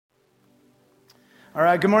All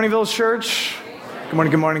right, good morning, Village Church. Good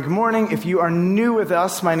morning, good morning, good morning. If you are new with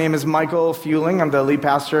us, my name is Michael Fueling. I'm the lead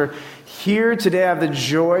pastor here. Today I have the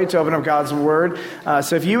joy to open up God's Word.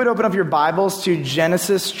 So if you would open up your Bibles to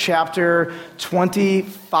Genesis chapter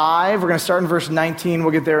 25. We're going to start in verse 19.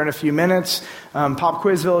 We'll get there in a few minutes. Pop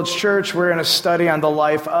Quiz Village Church, we're going to study on the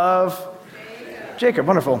life of Jacob.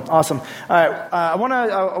 Wonderful. Awesome. All right, I want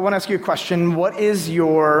to ask you a question. What is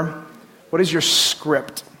your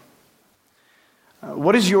script?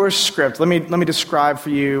 What is your script? Let me describe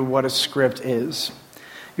for you what a script is.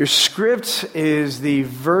 Your script is the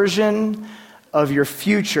version of your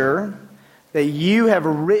future that you have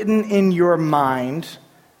written in your mind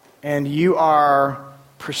and you are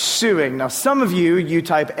pursuing. Now, some of you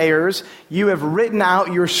type Ayers, you have written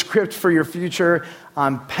out your script for your future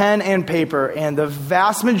on pen and paper, and the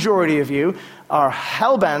vast majority of you are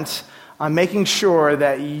hell-bent on making sure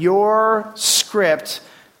that your script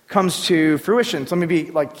comes to fruition. So let me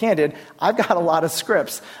be candid. I've got a lot of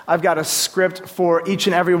scripts. I've got a script for each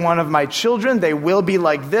and every one of my children. They will be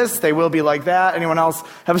like this. They will be like that. Anyone else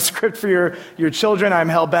have a script for your children? I'm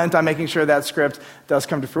hell-bent on making sure that script does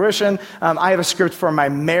come to fruition. I have a script for my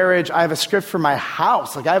marriage. I have a script for my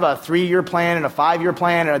house. I have a 3-year plan and a 5-year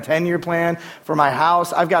plan and a 10-year plan for my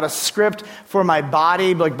house. I've got a script for my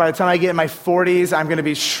body. By the time I get in my 40s, I'm going to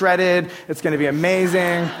be shredded. It's going to be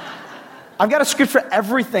amazing. I've got a script for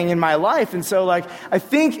everything in my life. And so I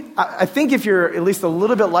think if you're at least a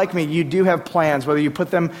little bit like me, you do have plans, whether you put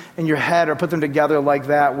them in your head or put them together like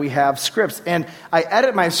that. We have scripts. And I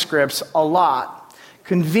edit my scripts a lot.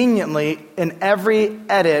 Conveniently, in every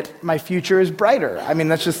edit, my future is brighter. I mean,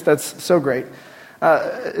 that's so great.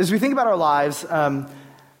 As we think about our lives,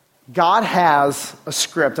 God has a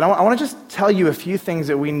script. And I want to just tell you a few things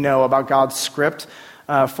that we know about God's script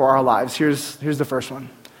for our lives. Here's the first one.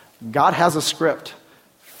 God has a script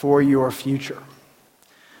for your future.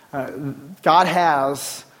 God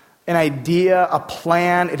has an idea, a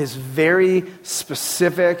plan. It is very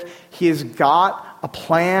specific. He has got a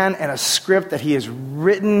plan and a script that he has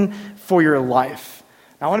written for your life.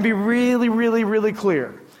 Now, I want to be really, really, really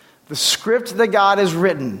clear. The script that God has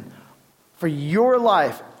written for your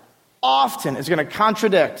life often is going to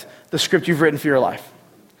contradict the script you've written for your life.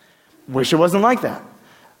 Wish it wasn't like that.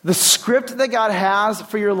 The script that God has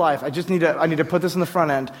for your life, I need to put this in the front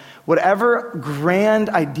end. Whatever grand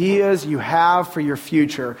ideas you have for your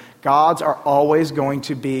future, God's are always going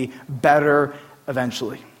to be better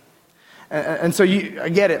eventually. And so I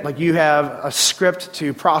get it. You have a script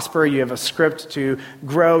to prosper. You have a script to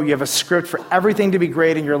grow. You have a script for everything to be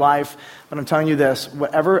great in your life. But I'm telling you this,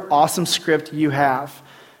 whatever awesome script you have,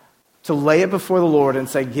 to lay it before the Lord and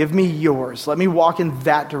say, give me yours. Let me walk in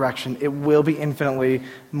that direction. It will be infinitely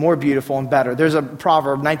more beautiful and better. There's a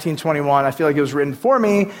proverb, 1921. I feel like it was written for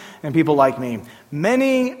me and people like me.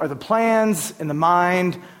 Many are the plans in the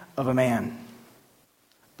mind of a man,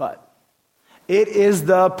 but it is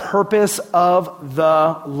the purpose of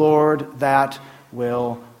the Lord that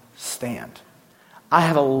will stand. I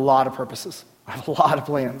have a lot of purposes. I have a lot of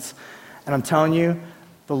plans. And I'm telling you,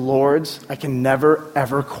 the Lord's, I can never,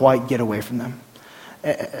 ever quite get away from them.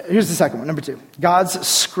 Here's the second one, number 2. God's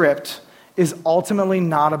script is ultimately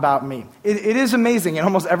not about me. It is amazing. In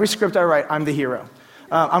almost every script I write, I'm the hero.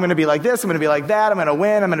 I'm going to be like this. I'm going to be like that. I'm going to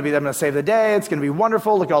win. I'm going to save the day. It's going to be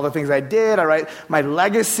wonderful. Look at all the things I did. I write my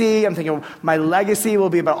legacy. I'm thinking my legacy will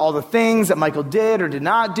be about all the things that Michael did or did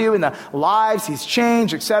not do in the lives he's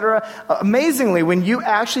changed, etc. Amazingly, when you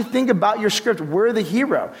actually think about your script, we're the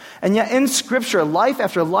hero. And yet in Scripture, life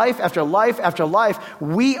after life after life after life,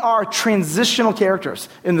 we are transitional characters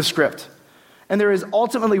in the script. And there is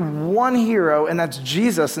ultimately one hero, and that's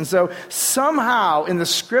Jesus. And so somehow in the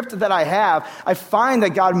script that I have, I find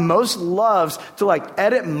that God most loves to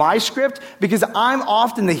edit my script because I'm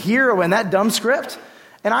often the hero in that dumb script.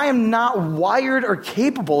 And I am not wired or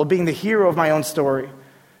capable of being the hero of my own story.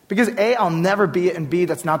 Because A, I'll never be it, and B,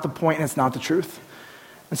 that's not the point and it's not the truth.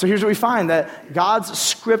 And so here's what we find, that God's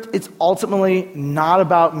script, it's ultimately not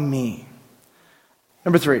about me.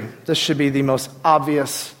 Number 3, this should be the most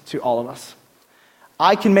obvious to all of us.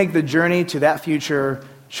 I can make the journey to that future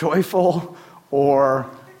joyful or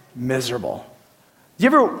miserable. Do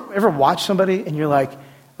you ever watch somebody and you're like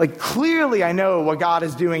clearly I know what God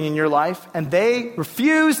is doing in your life, and they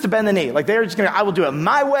refuse to bend the knee. They're just I will do it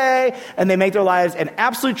my way, and they make their lives an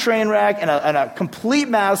absolute train wreck and a complete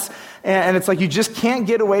mess, and it's you just can't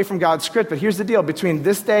get away from God's script. But here's the deal, between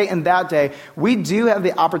this day and that day, we do have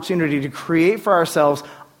the opportunity to create for ourselves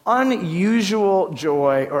unusual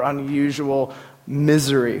joy or unusual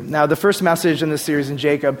misery. Now, the first message in this series in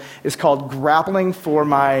Jacob is called Grappling for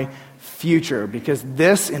My future, because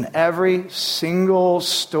this, in every single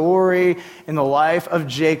story in the life of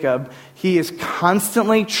Jacob, he is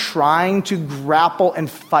constantly trying to grapple and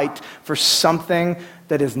fight for something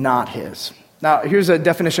that is not his. Now, here's a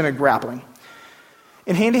definition of grappling.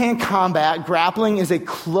 In hand-to-hand combat, grappling is a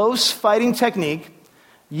close fighting technique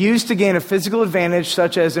used to gain a physical advantage,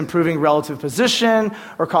 such as improving relative position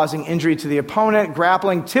or causing injury to the opponent.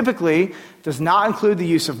 Grappling typically does not include the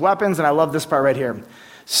use of weapons, and I love this part right here.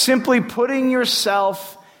 Simply putting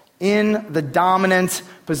yourself in the dominant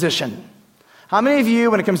position. How many of you,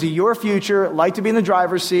 when it comes to your future, like to be in the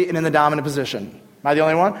driver's seat and in the dominant position? Am I the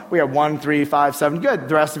only one? We have 1, 3, 5, 7. Good.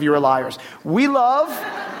 The rest of you are liars. We love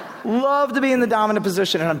to be in the dominant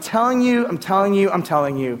position. And I'm telling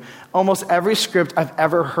you, almost every script I've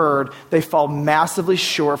ever heard, they fall massively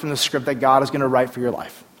short from the script that God is going to write for your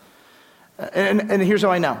life. And here's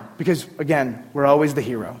how I know. Because, again, we're always the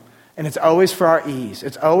hero. And it's always for our ease.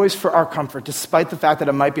 It's always for our comfort, despite the fact that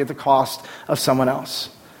it might be at the cost of someone else.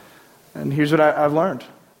 And here's what I've learned.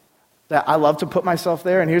 That I love to put myself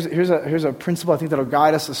there. And here's a principle I think that will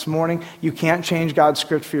guide us this morning. You can't change God's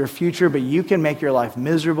script for your future, but you can make your life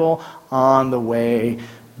miserable on the way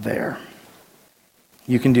there.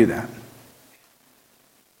 You can do that.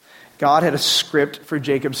 God had a script for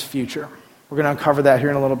Jacob's future. We're going to uncover that here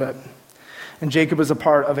in a little bit. And Jacob was a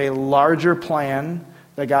part of a larger plan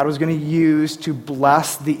that God was going to use to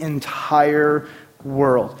bless the entire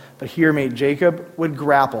world. But hear me, Jacob would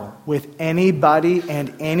grapple with anybody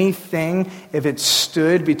and anything if it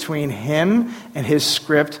stood between him and his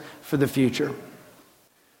script for the future.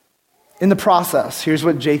 In the process, here's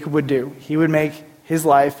what Jacob would do. He would make his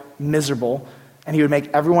life miserable, and he would make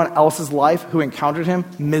everyone else's life who encountered him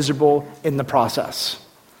miserable in the process.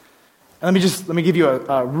 And let me give you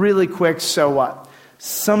a really quick so what.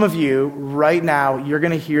 Some of you right now, you're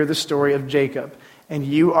going to hear the story of Jacob, and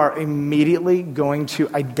you are immediately going to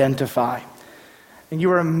identify. And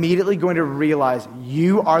you are immediately going to realize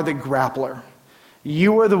you are the grappler.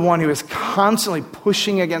 You are the one who is constantly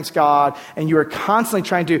pushing against God, and you are constantly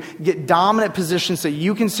trying to get dominant positions so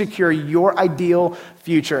you can secure your ideal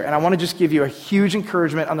future. And I want to just give you a huge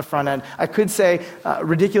encouragement on the front end. I could say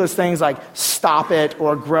ridiculous things like stop it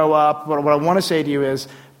or grow up. But what I want to say to you is,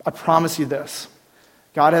 I promise you this.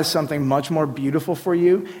 God has something much more beautiful for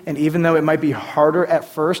you, and even though it might be harder at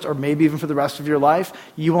first, or maybe even for the rest of your life,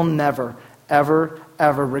 you will never, ever,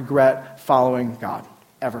 ever regret following God.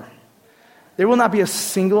 Ever. There will not be a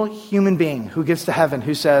single human being who gets to heaven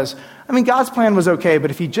who says, God's plan was okay,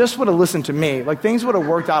 but if he just would have listened to me, things would have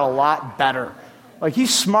worked out a lot better.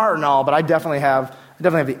 He's smart and all, but I definitely have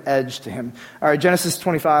the edge to him. All right, Genesis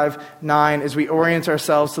 25:9, as we orient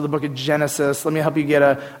ourselves to the book of Genesis, let me help you get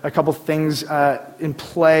a couple things in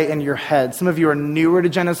play in your head. Some of you are newer to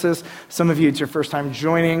Genesis. Some of you, it's your first time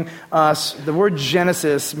joining us. The word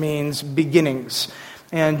Genesis means beginnings.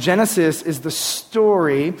 And Genesis is the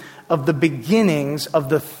story of the beginnings of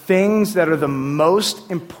the things that are the most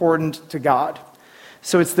important to God.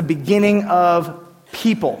 So it's the beginning of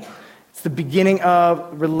people. It's the beginning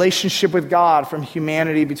of relationship with God from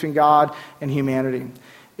humanity, between God and humanity.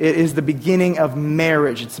 It is the beginning of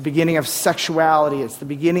marriage. It's the beginning of sexuality. It's the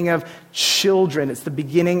beginning of children. It's the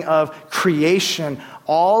beginning of creation.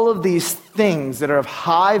 All of these things that are of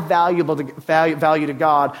high value to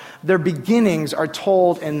God, their beginnings are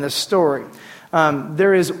told in this story.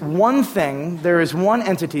 There is one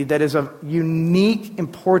entity that is of unique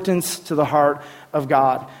importance to the heart of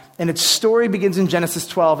God. And its story begins in Genesis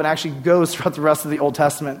 12 and actually goes throughout the rest of the Old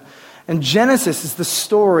Testament. And Genesis is the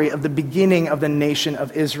story of the beginning of the nation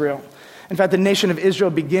of Israel. In fact, the nation of Israel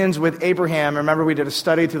begins with Abraham. Remember, we did a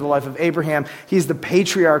study through the life of Abraham. He's the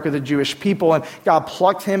patriarch of the Jewish people, and God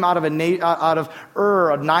plucked him out of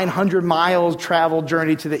Ur, a 900-mile travel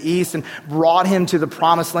journey to the east, and brought him to the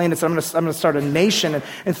promised land and said, I'm going to start a nation,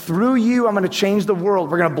 and through you, I'm going to change the world.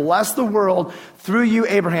 We're going to bless the world through you,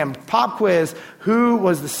 Abraham. Pop quiz, who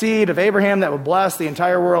was the seed of Abraham that would bless the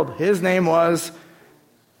entire world? His name was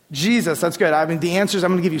Jesus. That's good. The answers,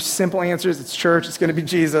 I'm going to give you simple answers. It's church. It's going to be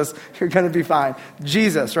Jesus. You're going to be fine.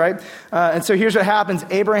 Jesus, right? And so here's what happens.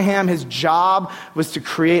 Abraham, his job was to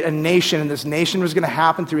create a nation, and this nation was going to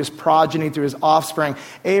happen through his progeny, through his offspring.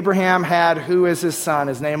 Abraham had, who is his son?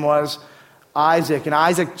 His name was Isaac. And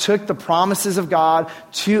Isaac took the promises of God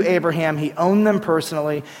to Abraham. He owned them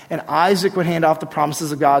personally, and Isaac would hand off the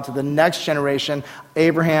promises of God to the next generation,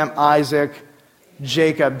 Abraham, Isaac,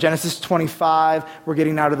 Jacob. Genesis 25, we're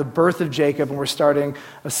getting now to the birth of Jacob, and we're starting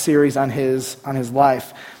a series on his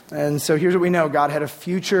life. And so here's what we know. God had a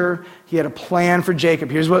future. He had a plan for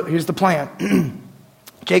Jacob. Here's the plan.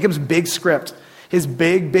 Jacob's big script. His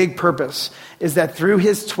big purpose is that through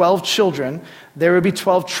his 12 children, there would be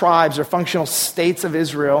 12 tribes or functional states of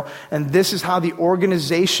Israel, and this is how the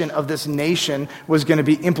organization of this nation was going to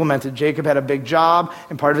be implemented. Jacob had a big job,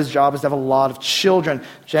 and part of his job is to have a lot of children.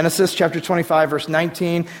 Genesis chapter 25, verse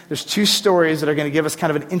 19, there's two stories that are going to give us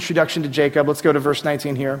kind of an introduction to Jacob. Let's go to verse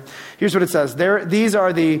 19 here. Here's what it says. These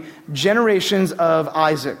are the generations of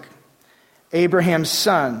Isaac, Abraham's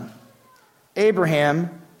son.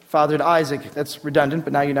 Abraham fathered Isaac. That's redundant,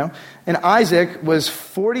 but now you know. And Isaac was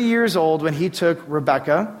 40 years old when he took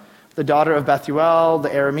Rebekah, the daughter of Bethuel, the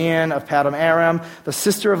Aramean of Paddan Aram, the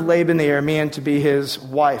sister of Laban the Aramean, to be his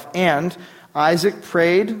wife. And Isaac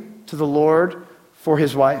prayed to the Lord for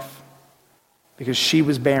his wife because she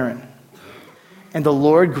was barren. And the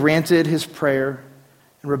Lord granted his prayer,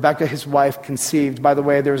 and Rebekah, his wife, conceived. By the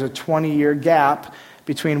way, there was a 20-year gap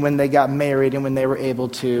between when they got married and when they were able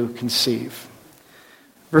to conceive.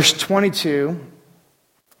 Verse 22,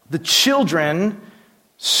 the children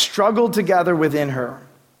struggled together within her.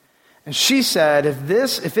 And she said,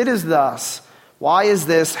 if it is thus, why is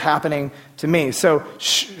this happening to me? So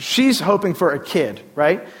she's hoping for a kid,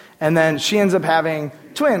 right? And then she ends up having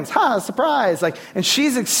twins. Surprise. And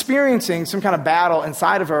she's experiencing some kind of battle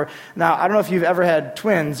inside of her. Now, I don't know if you've ever had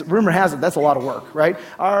twins. Rumor has it that's a lot of work, right?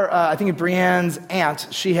 I think Brienne's aunt,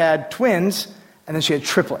 she had twins, and then she had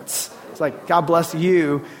triplets. It's like, God bless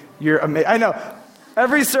you. You're amazing. I know.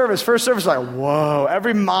 Every service, first service, is like, whoa.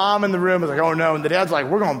 Every mom in the room is like, oh no. And the dad's like,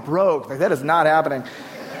 we're going broke. Like, that is not happening.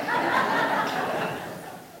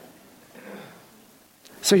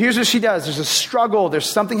 So here's what she does. There's a struggle. There's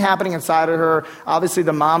something happening inside of her. Obviously,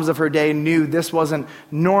 the moms of her day knew this wasn't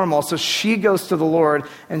normal. So she goes to the Lord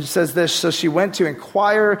and says this. So she went to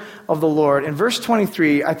inquire of the Lord. In verse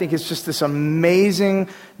 23, I think it's just this amazing,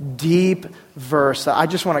 deep verse that I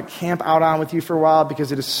just want to camp out on with you for a while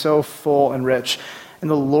because it is so full and rich. And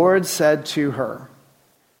the Lord said to her,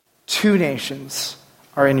 2 nations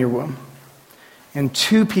are in your womb, and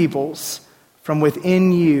 2 peoples from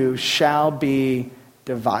within you shall be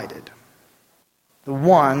divided. The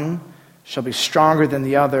one shall be stronger than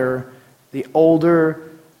the other. The older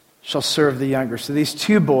shall serve the younger. So these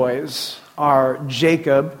 2 boys are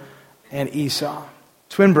Jacob and Esau,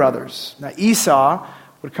 twin brothers. Now Esau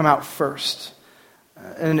would come out first.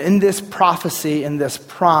 And in this prophecy, in this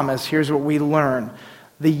promise, here's what we learn.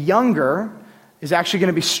 The younger is actually going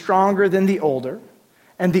to be stronger than the older.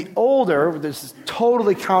 And the older, this is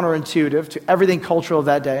totally counterintuitive to everything cultural of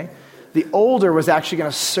that day, the older was actually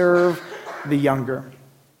going to serve the younger.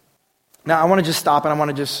 Now, I want to just stop and I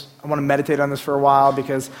want to meditate on this for a while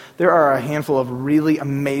because there are a handful of really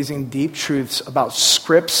amazing, deep truths about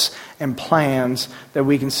scripts and plans that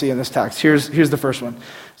we can see in this text. Here's the first one.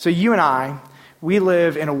 So you and I, we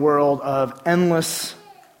live in a world of endless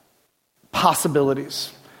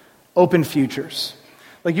possibilities, open futures.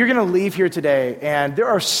 Like, you're going to leave here today and there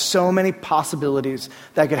are so many possibilities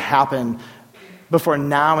that could happen before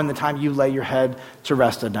now and the time you lay your head to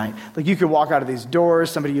rest at night. Like, you could walk out of these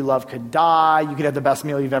doors, somebody you love could die, you could have the best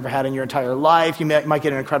meal you've ever had in your entire life, you might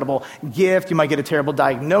get an incredible gift, you might get a terrible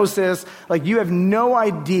diagnosis. Like, you have no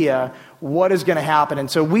idea what is going to happen.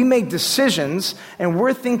 And so we make decisions, and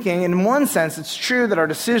we're thinking, in one sense, it's true that our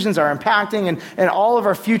decisions are impacting, and all of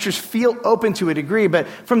our futures feel open to a degree, but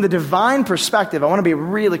from the divine perspective, I want to be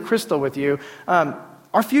really crystal with you,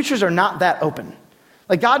 our futures are not that open.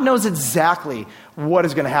 Like, God knows exactly what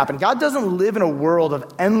is going to happen. God doesn't live in a world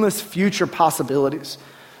of endless future possibilities.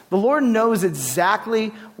 The Lord knows exactly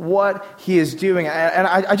what he is doing. And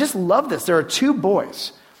I just love this. There are 2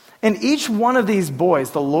 boys. And each one of these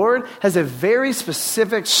boys, the Lord has a very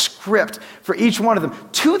specific script for each one of them,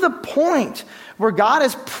 to the point where God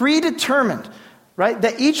has predetermined, right,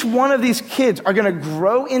 that each one of these kids are going to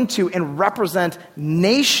grow into and represent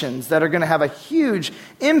nations that are going to have a huge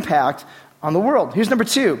impact on the world. Here's number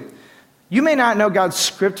 2. You may not know God's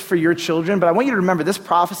script for your children, but I want you to remember this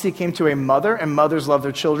prophecy came to a mother, and mothers love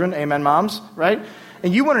their children. Amen, moms, right?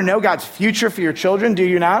 And you want to know God's future for your children, do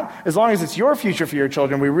you not? As long as it's your future for your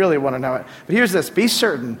children, we really want to know it. But here's this. Be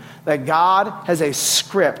certain that God has a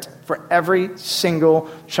script for every single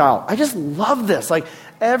child. I just love this. Like,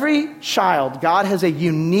 every child, God has a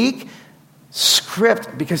unique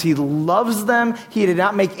script because he loves them. He did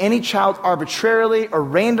not make any child arbitrarily or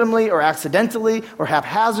randomly or accidentally or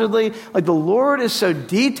haphazardly. Like, the Lord is so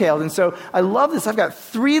detailed. And so I love this. I've got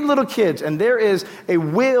 3 little kids, and there is a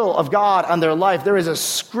will of God on their life. There is a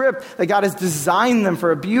script that God has designed them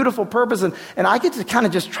for a beautiful purpose. And I get to kind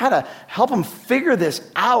of just try to help them figure this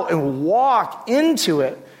out and walk into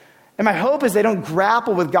it. And my hope is they don't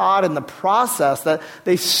grapple with God in the process, that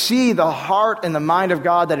they see the heart and the mind of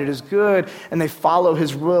God, that it is good, and they follow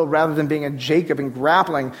his will rather than being a Jacob and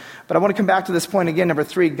grappling. But I want to come back to this point again, number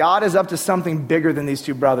 3. God is up to something bigger than these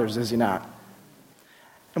two brothers, is he not?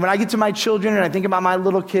 And when I get to my children and I think about my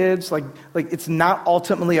little kids, like it's not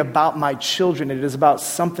ultimately about my children. It is about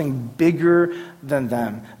something bigger than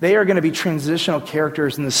them. They are going to be transitional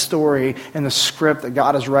characters in the story and the script that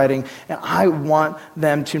God is writing. And I want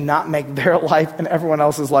them to not make their life and everyone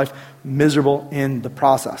else's life miserable in the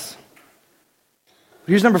process.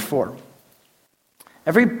 Here's number 4.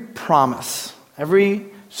 Every promise, every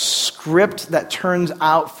script that turns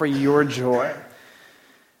out for your joy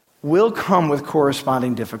will come with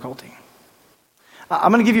corresponding difficulty.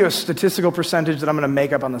 I'm going to give you a statistical percentage that I'm going to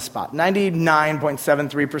make up on the spot.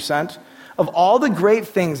 99.73% of all the great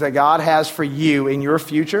things that God has for you in your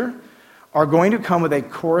future are going to come with a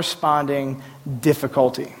corresponding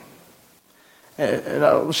difficulty. And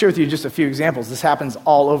I'll share with you just a few examples. This happens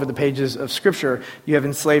all over the pages of Scripture. You have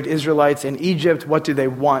enslaved Israelites in Egypt. What do they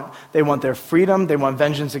want? They want their freedom. They want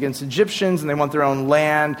vengeance against Egyptians, and they want their own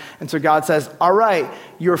land. And so God says, all right,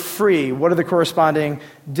 you're free. What are the corresponding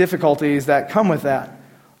difficulties that come with that?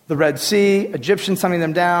 The Red Sea, Egyptians hunting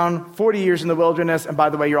them down, 40 years in the wilderness, and by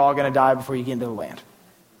the way, you're all going to die before you get into the land.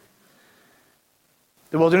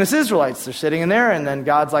 The wilderness Israelites, they're sitting in there, and then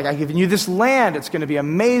God's like, I've given you this land. It's going to be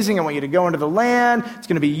amazing. I want you to go into the land. It's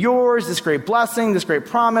going to be yours, this great blessing, this great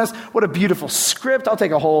promise. What a beautiful script. I'll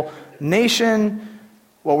take a whole nation.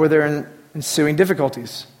 What were their ensuing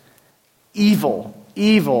difficulties? Evil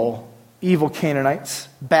Canaanites,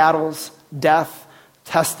 battles, death,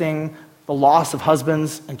 testing, the loss of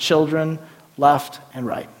husbands and children, left and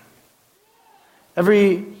right.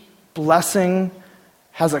 Every blessing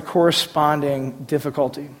has a corresponding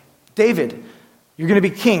difficulty. David, you're going to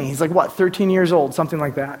be king. He's like, 13 years old, something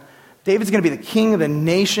like that. David's going to be the king of the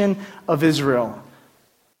nation of Israel.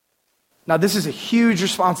 Now, this is a huge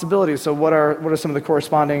responsibility. So what are some of the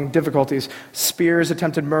corresponding difficulties? Spears,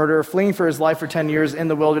 attempted murder, fleeing for his life for 10 years in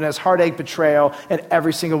the wilderness, heartache, betrayal, and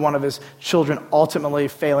every single one of his children ultimately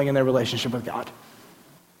failing in their relationship with God.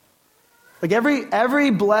 Like every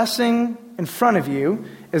blessing in front of you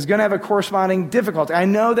is going to have a corresponding difficulty. I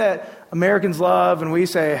know that Americans love and we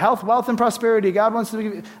say health, wealth, and prosperity. God wants to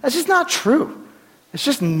give. That's just not true. It's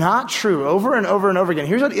just not true over and over and over again.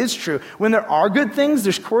 Here's what is true. When there are good things,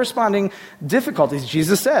 there's corresponding difficulties.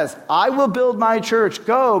 Jesus says, I will build my church.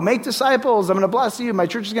 Go, make disciples. I'm going to bless you. My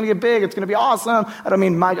church is going to get big. It's going to be awesome. I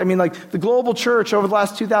mean like the global church over the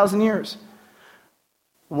last 2,000 years.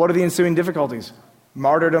 What are the ensuing difficulties?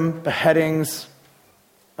 Martyrdom, beheadings.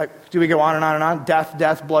 Do we go on and on and on?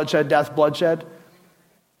 Death, bloodshed.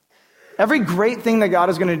 Every great thing that God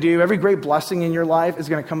is going to do, every great blessing in your life is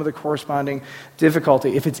going to come with a corresponding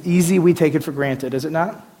difficulty. If it's easy, we take it for granted, is it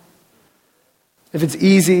not? If it's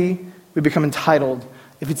easy, we become entitled.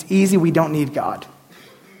 If it's easy, we don't need God.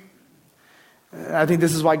 I think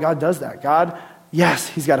this is why God does that. God, yes,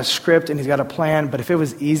 he's got a script and he's got a plan, but if it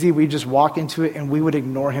was easy, we'd just walk into it and we would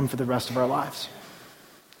ignore him for the rest of our lives.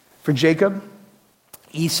 For Jacob,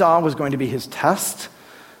 Esau was going to be his test.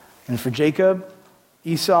 And for Jacob,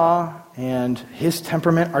 Esau and his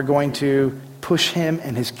temperament are going to push him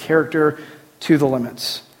and his character to the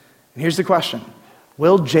limits. And here's the question.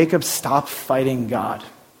 Will Jacob stop fighting God?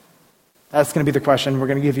 That's going to be the question. We're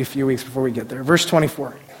going to give you a few weeks before we get there. Verse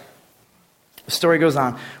 24. The story goes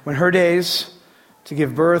on. When her days to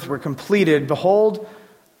give birth were completed, behold,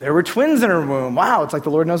 there were twins in her womb. Wow, it's like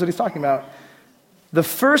the Lord knows what he's talking about. The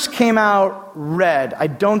first came out red. I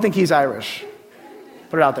don't think he's Irish.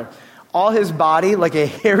 Put it out there. All his body like a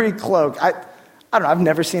hairy cloak. I don't know. I've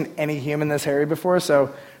never seen any human this hairy before,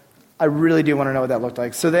 so I really do want to know what that looked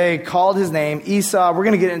like. So they called his name Esau. We're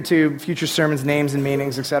going to get into future sermons, names and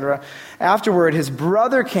meanings, etc. Afterward, his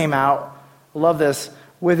brother came out, love this,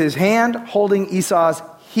 with his hand holding Esau's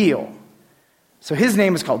heel. So his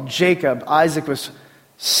name is called Jacob. Isaac was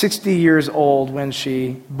 60 years old when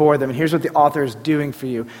she bore them. And here's what the author is doing for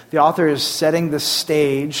you. The author is setting the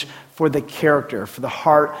stage for the character, for the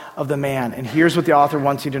heart of the man. And here's what the author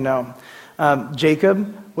wants you to know.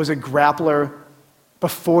 Jacob was a grappler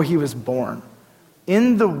before he was born.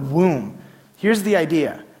 In the womb. Here's the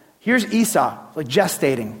idea. Here's Esau, like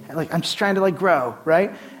gestating. Like, I'm just trying to grow,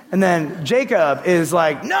 right? And then Jacob is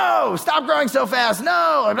like, no, stop growing so fast.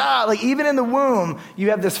 No, blah. Like even in the womb, you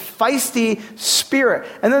have this feisty spirit.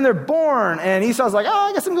 And then they're born and Esau's like,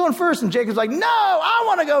 I guess I'm going first. And Jacob's like, no, I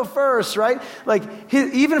want to go first, right? Like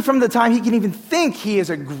even from the time he can even think, he is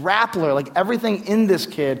a grappler. Like everything in this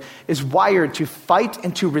kid is wired to fight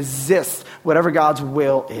and to resist whatever God's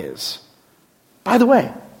will is. By the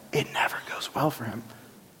way, it never goes well for him.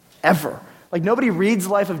 Ever. Like, nobody reads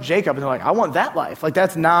the life of Jacob and they're like, I want that life. Like,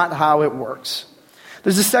 that's not how it works.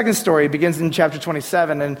 There's a second story. It begins in chapter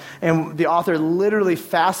 27, and the author literally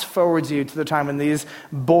fast forwards you to the time when these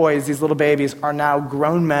boys, these little babies, are now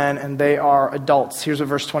grown men and they are adults. Here's what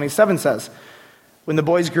verse 27 says. When the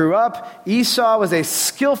boys grew up, Esau was a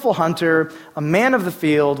skillful hunter, a man of the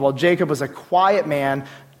field, while Jacob was a quiet man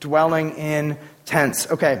dwelling in tents.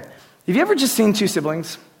 Okay, have you ever just seen two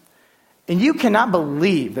siblings? And you cannot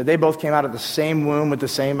believe that they both came out of the same womb with the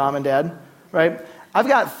same mom and dad, right? I've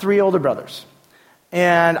got 3 older brothers,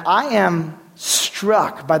 and I am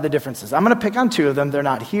struck by the differences. I'm going to pick on 2 of them. They're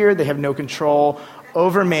not here. They have no control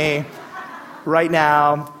over me right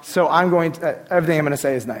now, so everything I'm going to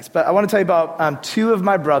say is nice. But I want to tell you about 2 of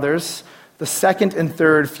my brothers, the second and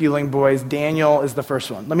third Fueling boys. Daniel is the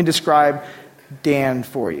first one. Let me describe Dan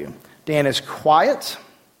for you. Dan is quiet,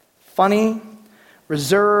 funny,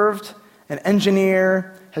 reserved, an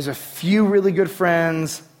engineer, has a few really good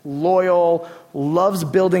friends, loyal, loves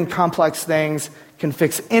building complex things, can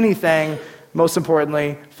fix anything, most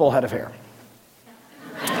importantly, full head of hair.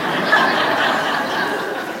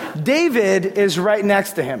 David is right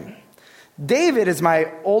next to him. David is my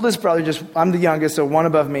oldest brother, I'm the youngest, so one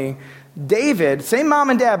above me. David, same mom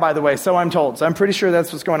and dad, by the way, so I'm told, so I'm pretty sure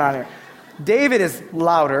that's what's going on here. David is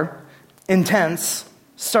louder, intense,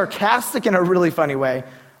 sarcastic in a really funny way,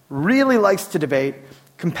 really likes to debate,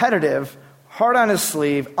 competitive, hard on his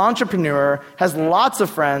sleeve, entrepreneur, has lots of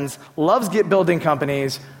friends, loves building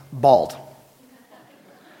companies, bald.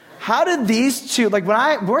 How did these 2, like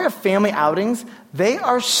when we're at family outings, they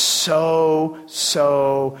are so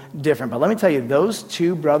different. But let me tell you, those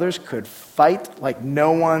 2 brothers could fight like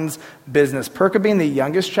no one's business. Perka being the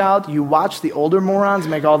youngest child, you watch the older morons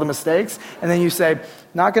make all the mistakes, and then you say,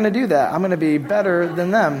 not going to do that. I'm going to be better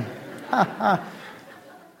than them.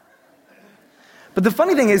 But the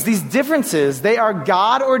funny thing is, these differences, they are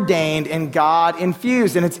God-ordained and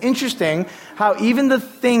God-infused. And it's interesting how even the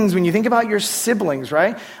things, when you think about your siblings,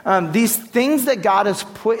 right? These things that God has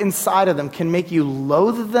put inside of them can make you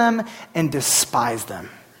loathe them and despise them.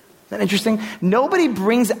 Isn't that interesting? Nobody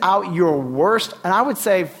brings out your worst, and I would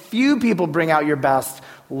say few people bring out your best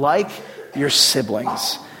like your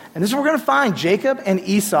siblings. And this is what we're going to find. Jacob and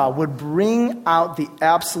Esau would bring out the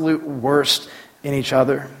absolute worst in each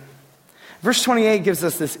other. Verse 28 gives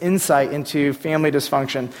us this insight into family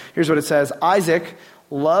dysfunction. Here's what it says. Isaac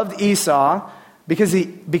loved Esau because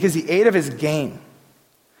he ate of his gain.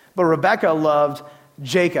 But Rebekah loved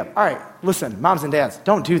Jacob. All right, listen, moms and dads,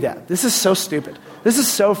 don't do that. This is so stupid. This is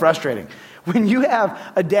so frustrating. When you have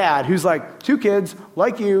a dad who's like, 2 kids,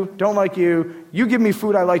 like you, don't like you, you give me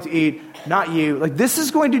food I like to eat, not you. Like, this is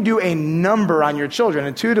going to do a number on your children.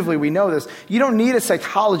 Intuitively, we know this. You don't need a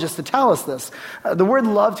psychologist to tell us this. The word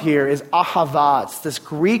loved here is ahava. It's this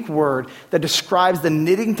Greek word that describes the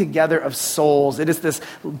knitting together of souls. It is this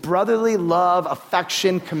brotherly love,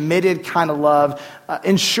 affection, committed kind of love.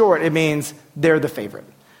 In short, it means they're the favorite.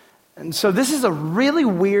 And so this is a really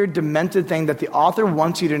weird, demented thing that the author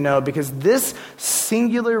wants you to know, because this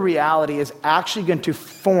singular reality is actually going to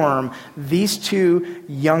form these 2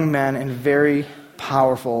 young men in very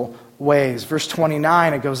powerful ways. Verse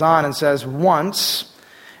 29, it goes on and says, once,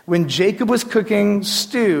 when Jacob was cooking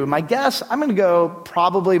stew, my guess, I'm going to go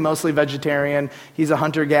probably mostly vegetarian. He's a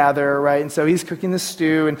hunter-gatherer, right? And so he's cooking the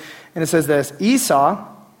stew, and it says this, Esau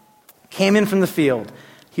came in from the field.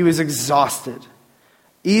 He was exhausted.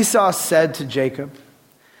 Esau said to Jacob,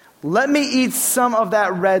 let me eat some of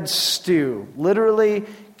that red stew. Literally,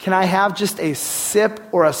 can I have just a sip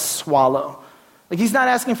or a swallow? Like, he's not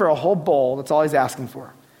asking for a whole bowl. That's all he's asking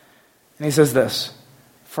for. And he says this,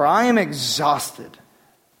 for I am exhausted.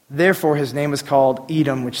 Therefore, his name is called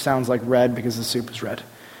Edom, which sounds like red because the soup is red.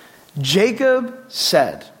 Jacob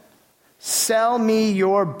said, sell me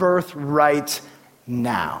your birthright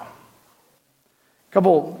now.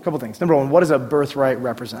 Couple things. Number 1, what does a birthright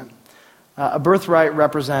represent? A birthright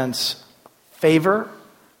represents favor,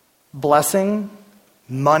 blessing,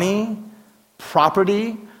 money,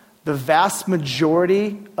 property, the vast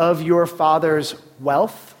majority of your father's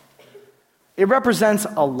wealth. It represents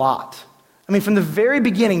a lot. I mean, from the very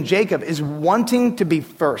beginning, Jacob is wanting to be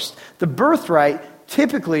first. The birthright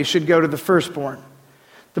typically should go to the firstborn.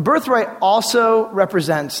 The birthright also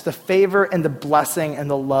represents the favor and the blessing and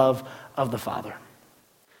the love of the father.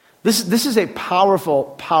 This is a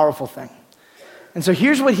powerful, powerful thing. And so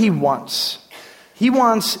here's what he wants. He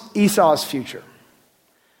wants Esau's future.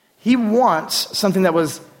 He wants something that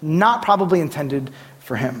was not probably intended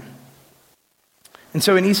for him. And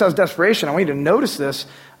so in Esau's desperation, I want you to notice this.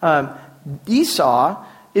 Esau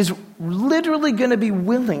is literally going to be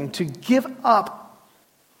willing to give up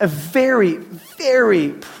a very, very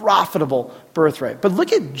profitable birthright. But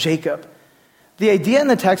look at Jacob. The idea in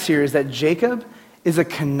the text here is that Jacob is a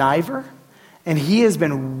conniver, and he has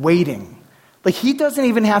been waiting. Like, he doesn't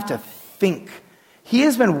even have to think. He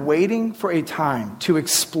has been waiting for a time to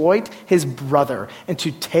exploit his brother and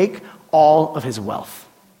to take all of his wealth.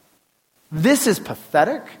 This is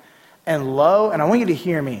pathetic and low, and I want you to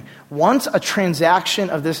hear me. Once a transaction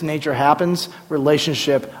of this nature happens,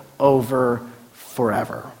 relationship over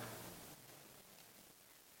forever.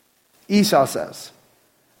 Esau says,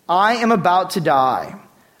 I am about to die.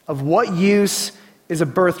 Of what use is a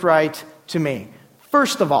birthright to me?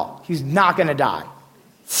 First of all, he's not going to die.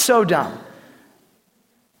 So dumb.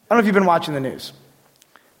 I don't know if you've been watching the news,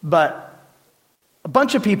 but a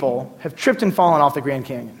bunch of people have tripped and fallen off the Grand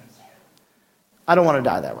Canyon. I don't want to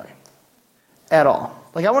die that way at all.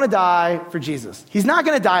 Like, I want to die for Jesus. He's not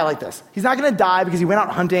going to die like this. He's not going to die because he went out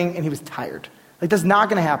hunting and he was tired. Like, that's not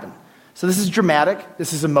going to happen. So this is dramatic.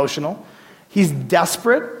 This is emotional. He's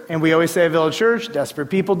desperate, and we always say at Village Church, desperate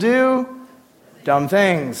people do dumb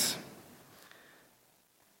things.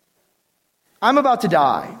 I'm about to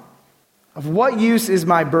die. Of what use is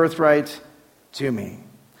my birthright to me?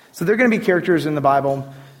 So there are going to be characters in the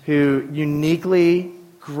Bible who uniquely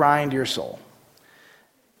grind your soul.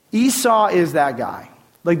 Esau is that guy.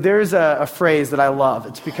 Like, there's a phrase that I love.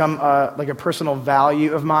 It's become like a personal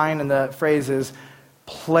value of mine, and the phrase is,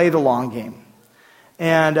 play the long game.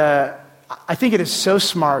 And I think it is so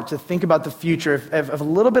smart to think about the future. If a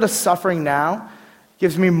little bit of suffering now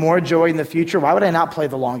gives me more joy in the future, why would I not play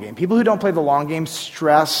the long game? People who don't play the long game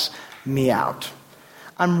stress me out.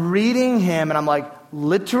 I'm reading him, and I'm like,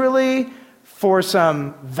 literally, for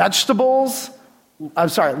some vegetables, I'm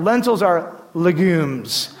sorry, lentils are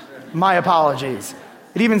legumes. My apologies.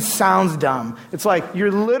 It even sounds dumb. It's like,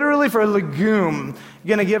 you're literally, for a legume,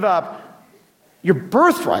 going to give up your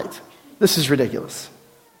birthright. This is ridiculous.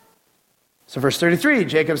 So verse 33,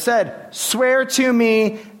 Jacob said, swear to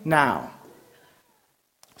me now.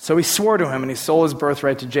 So he swore to him, and he sold his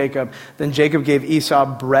birthright to Jacob. Then Jacob gave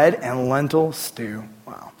Esau bread and lentil stew.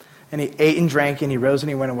 Wow. And he ate and drank, and he rose and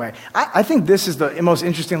he went away. I think this is the most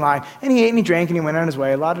interesting line. And he ate and he drank, and he went on his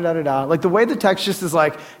way. La-da-da-da-da. Like, the way the text just is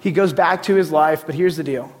like, he goes back to his life, but here's the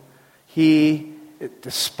deal. He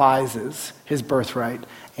despises his birthright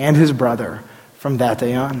and his brother from that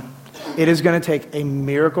day on. It is going to take a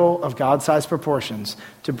miracle of God-sized proportions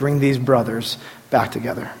to bring these brothers back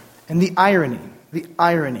together. And the irony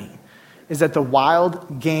is that the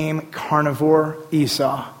wild game carnivore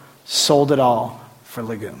Esau sold it all for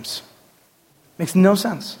legumes. Makes no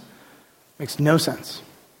sense. Makes no sense.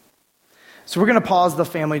 So we're going to pause the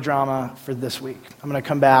family drama for this week. I'm going to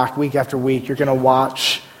come back week after week. You're going to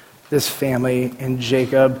watch this family and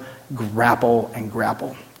Jacob grapple and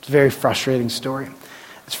grapple. It's a very frustrating story.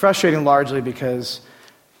 It's frustrating largely because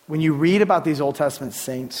when you read about these Old Testament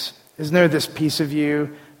saints, isn't there this piece of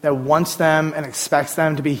you that wants them and expects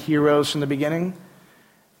them to be heroes from the beginning?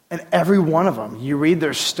 And every one of them, you read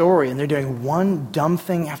their story and they're doing one dumb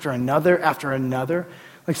thing after another after another.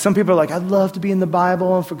 Like, some people are like, I'd love to be in the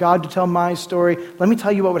Bible and for God to tell my story. Let me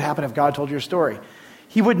tell you what would happen if God told your story.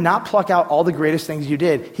 He would not pluck out all the greatest things you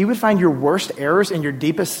did. He would find your worst errors and your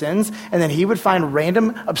deepest sins, and then he would find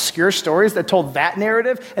random, obscure stories that told that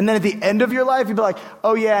narrative, and then at the end of your life, you'd be like,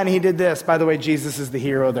 oh yeah, and he did this. By the way, Jesus is the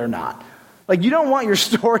hero, they're not. Like, you don't want your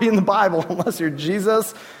story in the Bible unless you're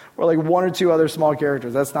Jesus or like one or two other small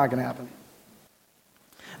characters. That's not going to happen.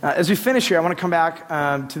 As we finish here, I want to come back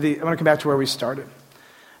to where we started.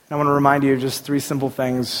 And I want to remind you of just three simple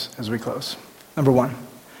things as we close. Number one,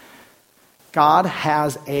 God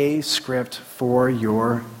has a script for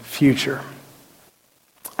your future.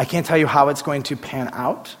 I can't tell you how it's going to pan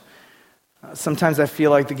out. Sometimes I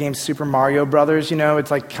feel like the game Super Mario Brothers,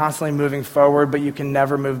 it's like constantly moving forward, but you can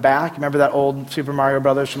never move back. Remember that old Super Mario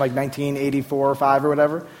Brothers from like 1984 or 5 or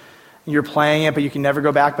whatever? You're playing it, but you can never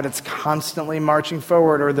go back, but it's constantly marching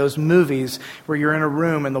forward. Or those movies where you're in a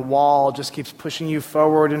room and the wall just keeps pushing you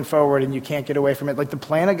forward and you can't get away from it. Like, the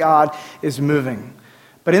plan of God is moving.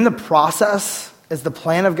 But in the process, as the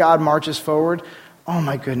plan of God marches forward, oh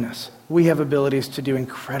my goodness, we have abilities to do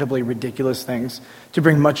incredibly ridiculous things, to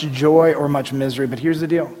bring much joy or much misery. But here's the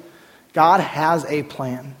deal. God has a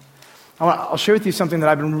plan. I'll share with you something that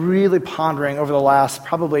I've been really pondering over the last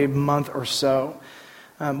probably month or so.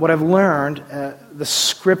 What I've learned, the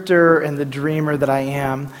scripter and the dreamer that I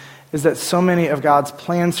am, is that so many of God's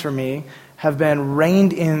plans for me have been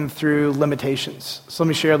reined in through limitations. So let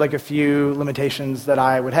me share like a few limitations that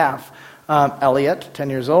I would have. Elliot, 10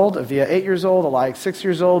 years old, Avia, 8 years old, Alike, 6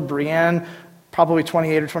 years old, Brienne, probably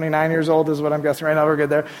 28 or 29 years old is what I'm guessing right now. We're good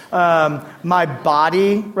there. My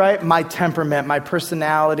body, right? My temperament, my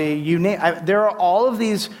personality, there are all of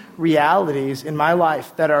these realities in my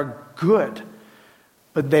life that are good,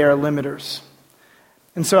 but they are limiters.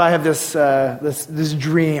 And so I have this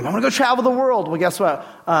dream. I want to go travel the world. Well, guess what?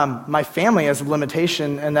 My family has a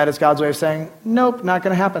limitation, and that is God's way of saying, nope, not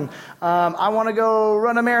going to happen. I want to go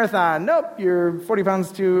run a marathon. Nope, you're 40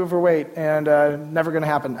 pounds too overweight, and never going to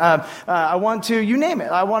happen. I want to, you name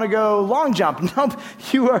it. I want to go long jump. Nope,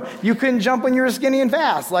 you couldn't jump when you were skinny and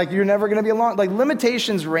fast. Like, you're never going to be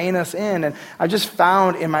limitations rein us in. And I just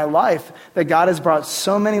found in my life that God has brought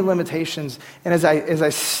so many limitations. And as I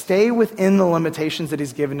stay within the limitations that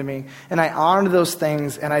He's given to me, and I honor those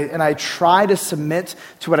things, and I try to submit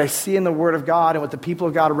to what I see in the Word of God and what the people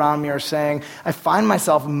of God around me are saying, I find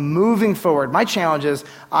myself moving forward. My challenge is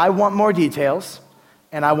I want more details,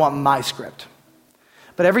 and I want my script.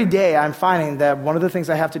 But every day I'm finding that one of the things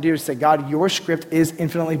I have to do is say, God, your script is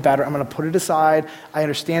infinitely better. I'm going to put it aside. I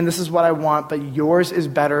understand this is what I want, but yours is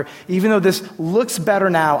better. Even though this looks better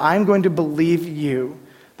now, I'm going to believe you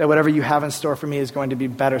that whatever you have in store for me is going to be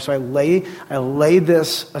better. So I lay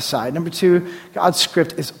this aside. Number two, God's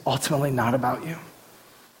script is ultimately not about you.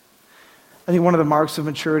 I think one of the marks of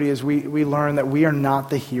maturity is we learn that we are not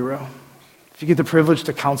the hero. If you get the privilege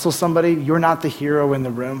to counsel somebody, you're not the hero in the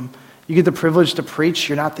room. You get the privilege to preach,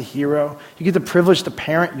 you're not the hero. You get the privilege to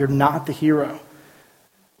parent, you're not the hero.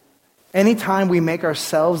 Anytime we make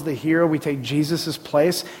ourselves the hero, we take Jesus'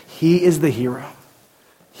 place, He is the hero.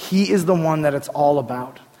 He is the one that it's all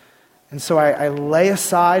about. And so I lay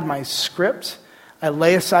aside my script. I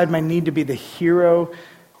lay aside my need to be the hero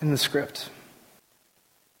in the script.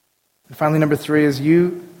 And finally, number three is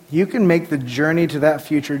you can make the journey to that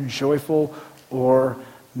future joyful or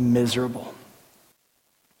miserable.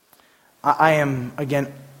 I am,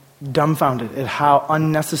 again, dumbfounded at how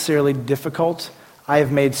unnecessarily difficult I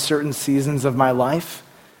have made certain seasons of my life.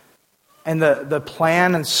 And the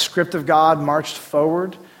plan and script of God marched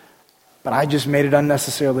forward, but I just made it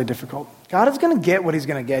unnecessarily difficult. God is going to get what He's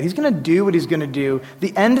going to get. He's going to do what He's going to do.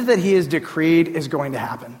 The end that He has decreed is going to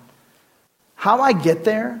happen. How I get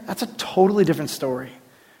there, that's a totally different story.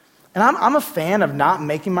 And I'm a fan of not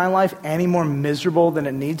making my life any more miserable than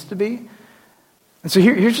it needs to be. And so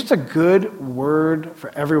here's just a good word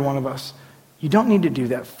for every one of us. You don't need to do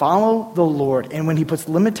that. Follow the Lord. And when He puts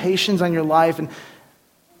limitations on your life, and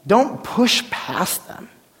don't push past them.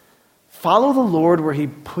 Follow the Lord where He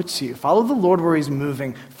puts you. Follow the Lord where He's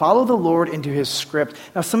moving. Follow the Lord into His script.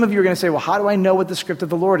 Now, some of you are going to say, well, how do I know what the script of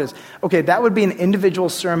the Lord is? Okay, that would be an individual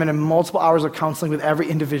sermon and multiple hours of counseling with every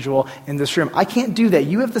individual in this room. I can't do that.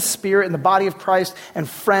 You have the Spirit and the body of Christ and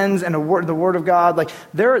friends and the Word of God.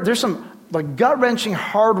 There's some gut-wrenching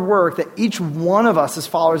hard work that each one of us as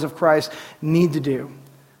followers of Christ need to do.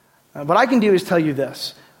 What I can do is tell you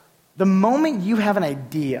this. The moment you have an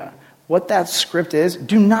idea what that script is,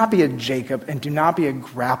 do not be a Jacob and do not be a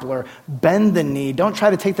grappler. Bend the knee. Don't try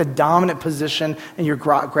to take the dominant position in your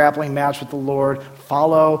grappling match with the Lord.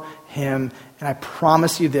 Follow Him. And I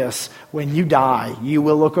promise you this, when you die, you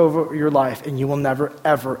will look over your life and you will never,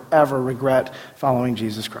 ever, ever regret following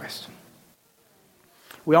Jesus Christ.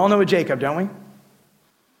 We all know a Jacob, don't we?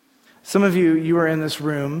 Some of you are in this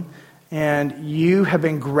room and you have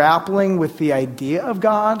been grappling with the idea of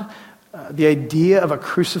God, the idea of a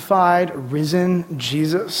crucified, risen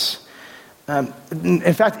Jesus.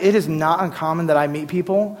 In fact, it is not uncommon that I meet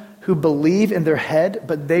people who believe in their head,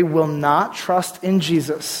 but they will not trust in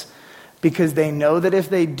Jesus because they know that if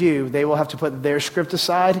they do, they will have to put their script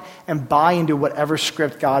aside and buy into whatever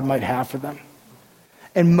script God might have for them.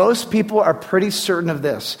 And most people are pretty certain of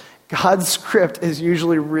this. God's script is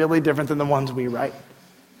usually really different than the ones we write.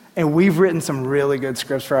 And we've written some really good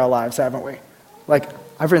scripts for our lives, haven't we?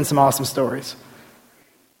 I've written some awesome stories.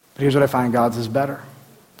 But here's what I find, God's is better.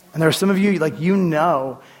 And there are some of you,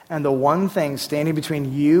 and the one thing standing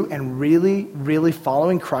between you and really, really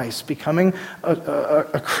following Christ, becoming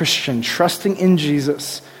a Christian, trusting in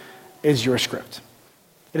Jesus, is your script.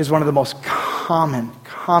 It is one of the most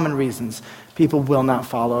common reasons people will not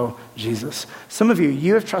follow Jesus. Some of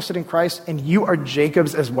you have trusted in Christ, and you are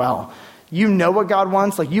Jacobs as well. You know what God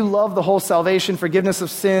wants. You love the whole salvation, forgiveness of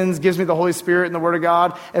sins, gives me the Holy Spirit and the Word of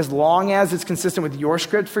God, as long as it's consistent with your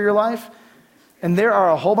script for your life. And there are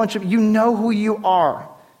a whole bunch of, you know who you are.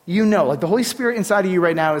 You know, the Holy Spirit inside of you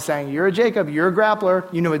right now is saying, you're a Jacob, you're a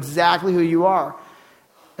grappler, you know exactly who you are.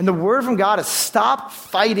 And the word from God is stop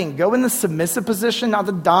fighting. Go in the submissive position, not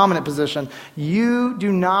the dominant position. You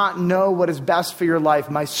do not know what is best for your life.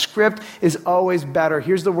 My script is always better.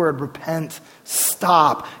 Here's the word, repent,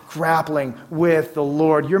 stop, grappling with the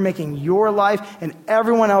Lord. You're making your life and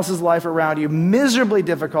everyone else's life around you miserably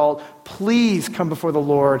difficult. Please come before the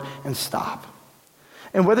Lord and stop.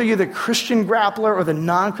 And whether you're the Christian grappler or the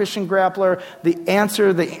non-Christian grappler, the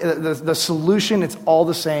answer, the solution, it's all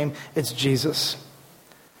the same. It's Jesus.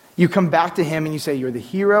 You come back to him and you say, you're the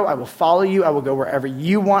hero. I will follow you. I will go wherever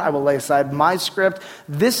you want. I will lay aside my script.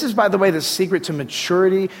 This is, by the way, the secret to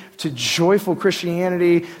maturity, to joyful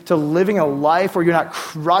Christianity, to living a life where you're not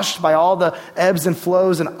crushed by all the ebbs and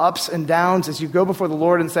flows and ups and downs as you go before the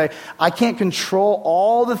Lord and say, I can't control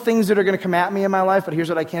all the things that are going to come at me in my life, but here's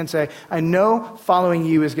what I can say. I know following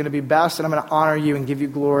you is going to be best, and I'm going to honor you and give you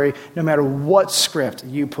glory no matter what script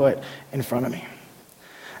you put in front of me.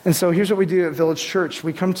 And so here's what we do at Village Church.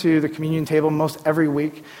 We come to the communion table most every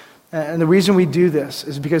week. And the reason we do this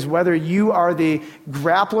is because whether you are the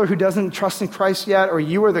grappler who doesn't trust in Christ yet, or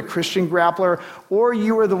you are the Christian grappler, or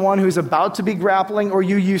you are the one who's about to be grappling, or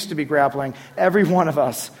you used to be grappling, every one of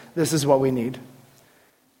us, this is what we need.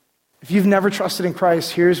 If you've never trusted in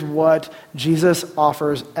Christ, here's what Jesus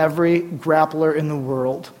offers every grappler in the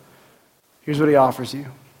world. Here's what he offers you: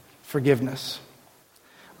 forgiveness.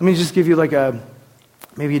 Let me just give you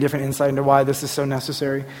maybe a different insight into why this is so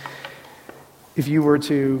necessary. If you were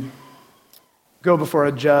to go before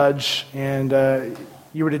a judge and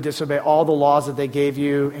you were to disobey all the laws that they gave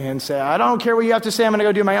you and say, I don't care what you have to say, I'm going to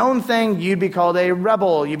go do my own thing, you'd be called a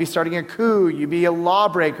rebel, you'd be starting a coup, you'd be a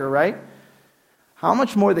lawbreaker, right? How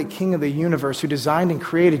much more the King of the universe who designed and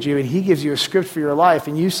created you, and he gives you a script for your life,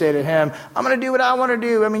 and you say to him, I'm going to do what I want to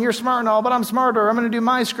do. I mean, you're smart and all, but I'm smarter. I'm going to do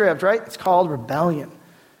my script, right? It's called rebellion.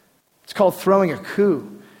 It's called throwing a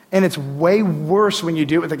coup. And it's way worse when you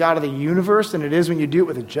do it with the God of the universe than it is when you do it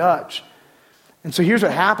with a judge. And so here's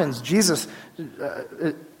what happens. Jesus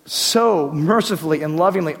so mercifully and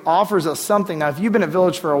lovingly offers us something. Now, if you've been at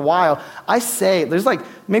Village for a while, I say, there's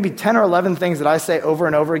maybe 10 or 11 things that I say over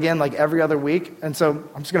and over again, every other week. And so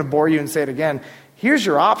I'm just going to bore you and say it again. Here's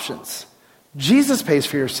your options. Jesus pays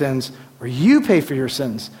for your sins, or you pay for your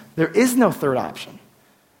sins. There is no third option.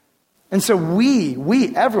 And so we,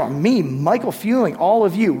 everyone, me, Michael Fueling, all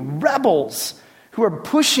of you, rebels who are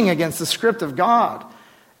pushing against the script of God.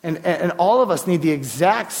 And all of us need the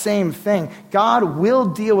exact same thing. God will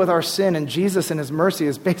deal with our sin, and Jesus in his mercy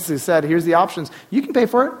has basically said, here's the options. You can pay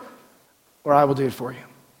for it, or I will do it for you.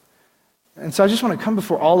 And so I just want to come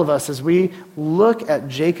before all of us as we look at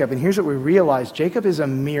Jacob, and here's what we realize. Jacob is a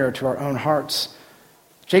mirror to our own hearts.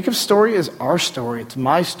 Jacob's story is our story. It's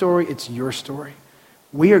my story. It's your story.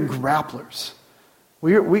 We are grapplers.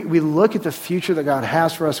 We look at the future that God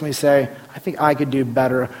has for us and we say, I think I could do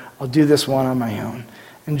better. I'll do this one on my own.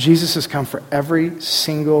 And Jesus has come for every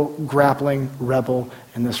single grappling rebel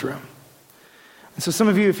in this room. And so some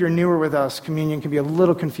of you, if you're newer with us, communion can be a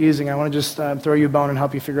little confusing. I want to just throw you a bone and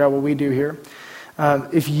help you figure out what we do here.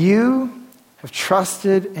 If you have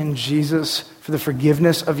trusted in Jesus for the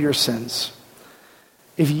forgiveness of your sins,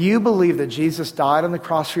 if you believe that Jesus died on the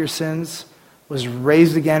cross for your sins, was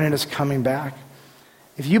raised again and is coming back.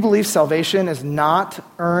 If you believe salvation is not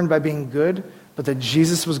earned by being good, but that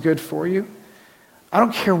Jesus was good for you, I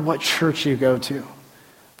don't care what church you go to.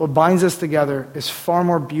 What binds us together is far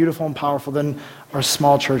more beautiful and powerful than our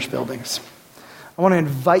small church buildings. I want to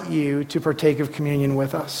invite you to partake of communion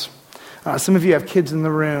with us. Some of you have kids in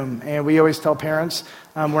the room, and we always tell parents,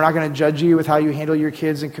 we're not going to judge you with how you handle your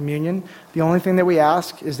kids in communion. The only thing that we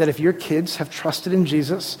ask is that if your kids have trusted in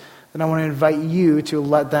Jesus, then I want to invite you to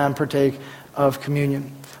let them partake of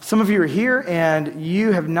communion. Some of you are here and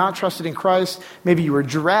you have not trusted in Christ. Maybe you were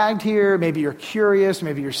dragged here. Maybe you're curious.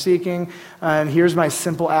 Maybe you're seeking. And here's my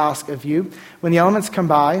simple ask of you. When the elements come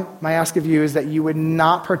by, my ask of you is that you would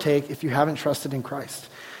not partake if you haven't trusted in Christ.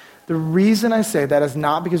 The reason I say that is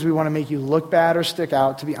not because we want to make you look bad or stick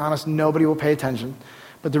out. To be honest, nobody will pay attention.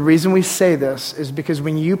 But the reason we say this is because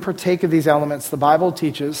when you partake of these elements, the Bible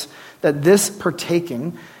teaches that this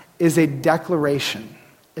partaking is a declaration.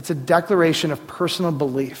 It's a declaration of personal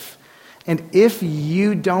belief. And if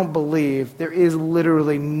you don't believe, there is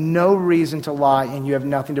literally no reason to lie, and you have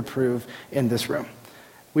nothing to prove in this room.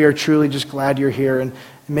 We are truly just glad you're here, and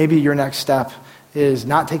maybe your next step is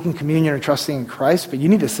not taking communion or trusting in Christ, but you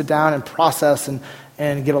need to sit down and process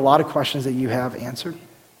and get a lot of questions that you have answered.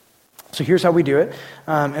 So here's how we do it.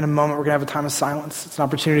 In a moment, we're going to have a time of silence. It's an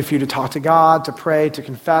opportunity for you to talk to God, to pray, to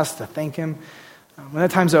confess, to thank him. When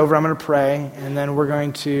that time's over, I'm going to pray, and then we're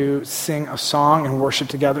going to sing a song and worship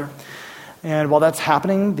together. And while that's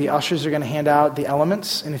happening, the ushers are going to hand out the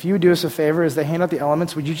elements. And if you would do us a favor, as they hand out the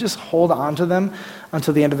elements, would you just hold on to them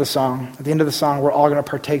until the end of the song? At the end of the song, we're all going to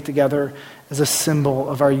partake together as a symbol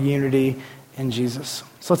of our unity in Jesus.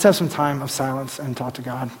 So let's have some time of silence and talk to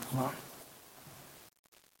God alone.